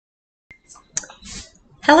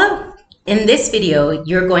Hello! In this video,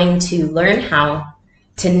 you're going to learn how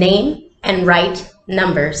to name and write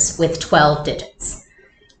numbers with 12 digits.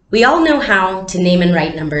 We all know how to name and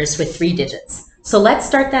write numbers with 3 digits. So let's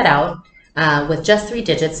start that out with just 3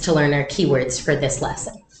 digits to learn our keywords for this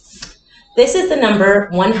lesson. This is the number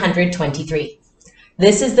 123.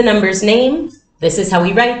 This is the number's name. This is how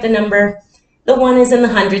we write the number. The 1 is in the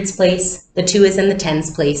hundreds place, the 2 is in the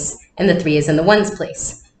tens place, and the 3 is in the ones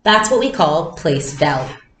place. That's what we call place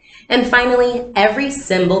value. And finally, every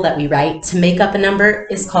symbol that we write to make up a number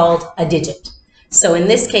is called a digit. So in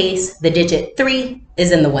this case, the digit 3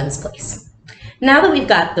 is in the ones place. Now that we've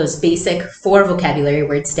got those basic 4 vocabulary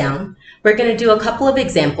words down, we're going to do a couple of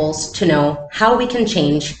examples to know how we can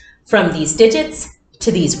change from these digits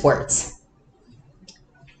to these words.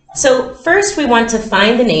 So first, we want to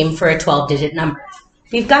find the name for a 12-digit number.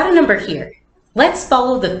 We've got a number here. Let's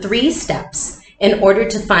follow the 3 steps in order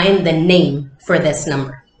to find the name for this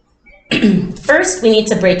number. First, we need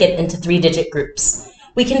to break it into 3-digit groups.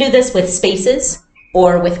 We can do this with spaces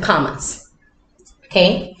or with commas.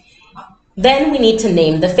 Okay? Then we need to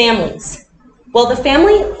name the families. Well, the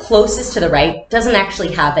family closest to the right doesn't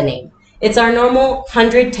actually have a name. It's our normal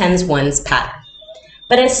 100, tens, ones pattern.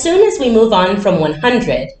 But as soon as we move on from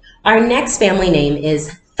 100, our next family name is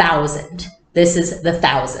 1,000. This is the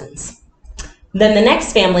thousands. Then the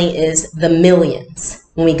next family is the millions.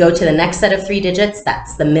 When we go to the next set of 3 digits,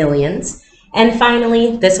 that's the millions. And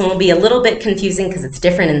finally, this one will be a little bit confusing because it's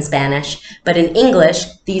different in Spanish, but in English,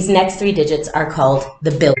 these next 3 digits are called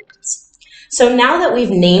the billions. So now that we've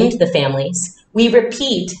named the families, we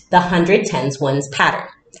repeat the 100, tens, ones pattern.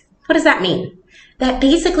 What does that mean? That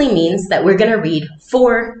basically means that we're going to read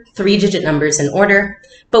 4 3-digit numbers in order,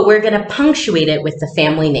 but we're going to punctuate it with the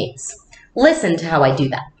family names. Listen to how I do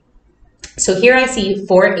that. So here I see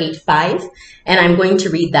 485, and I'm going to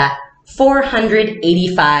read that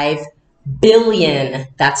 485 billion.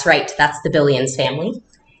 That's right, that's the billions family.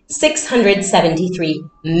 673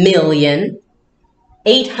 million,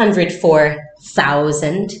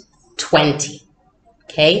 804,020.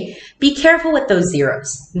 Okay, be careful with those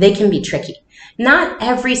zeros. They can be tricky. Not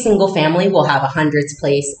every single family will have a hundreds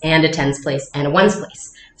place and a tens place and a ones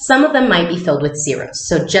place. Some of them might be filled with zeros,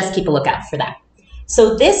 so just keep a lookout for that.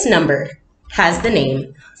 So this number has the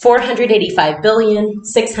name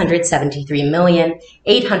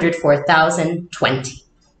 485,673,804,020.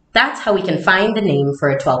 That's how we can find the name for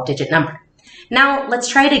a 12-digit number. Now let's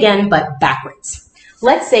try it again, but backwards.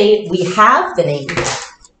 Let's say we have the name,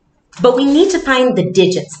 but we need to find the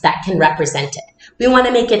digits that can represent it. We want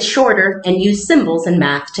to make it shorter and use symbols in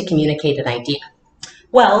math to communicate an idea.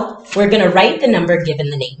 Well, we're going to write the number given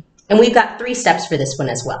the name, and we've got 3 steps for this one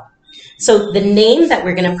as well. So the name that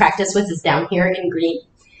we're going to practice with is down here in green,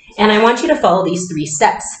 and I want you to follow these 3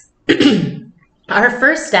 steps. Our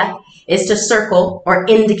first step is to circle or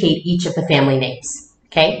indicate each of the family names,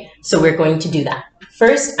 okay? So we're going to do that.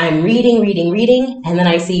 First, I'm reading, and then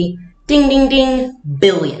I see ding, ding, ding,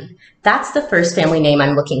 billion. That's the first family name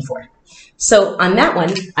I'm looking for. So on that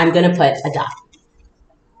one, I'm going to put a dot.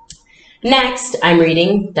 Next, I'm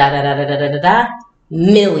reading da, da, da, da, da, da, da, da,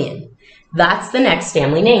 million. That's the next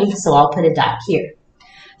family name, so I'll put a dot here.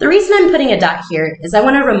 The reason I'm putting a dot here is I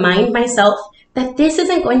want to remind myself that this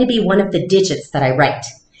isn't going to be one of the digits that I write.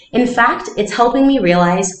 In fact, it's helping me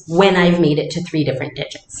realize when I've made it to 3 different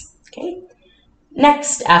digits. Okay.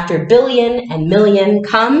 Next, after billion and million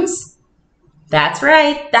comes, that's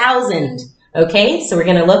right, 1,000. Okay, so we're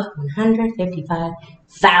going to look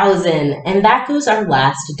 155,000, and that goes our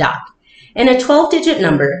last dot. In a 12-digit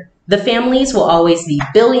number, the families will always be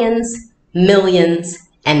billions, millions,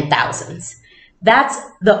 and thousands. That's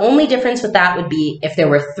the only difference with that would be if there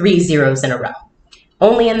were 3 zeros in a row.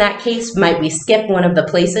 Only in that case might we skip one of the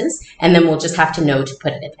places, and then we'll just have to know to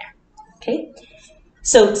put it in there. Okay,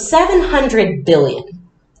 so 700 billion.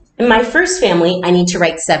 In my first family, I need to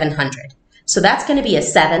write 700. So that's going to be a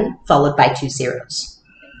 7 followed by 2 zeros.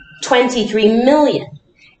 23 million.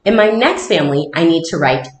 In my next family, I need to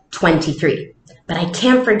write 23. But I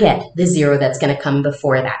can't forget the 0 that's going to come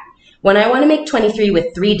before that. When I want to make 23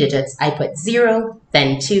 with 3 digits, I put 0,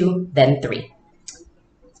 then 2, then 3.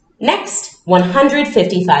 Next,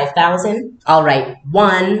 155,000. I'll write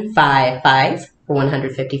 155 for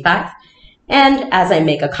 155. And as I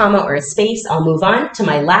make a comma or a space, I'll move on to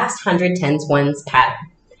my last 100, tens, ones pattern.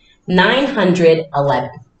 911.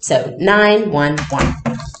 So 911.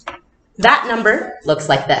 That number looks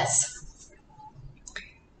like this.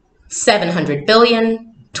 700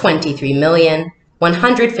 billion, 23 million,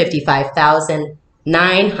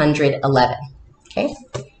 155,911. Okay?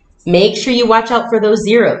 Make sure you watch out for those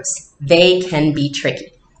zeros. They can be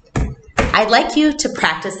tricky. I'd like you to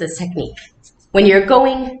practice this technique when you're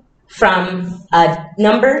going from a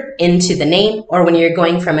number into the name or when you're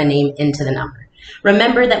going from a name into the number.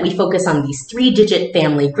 Remember that we focus on these 3-digit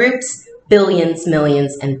family groups, billions,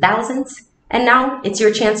 millions, and thousands. And now it's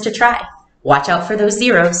your chance to try. Watch out for those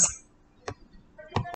zeros.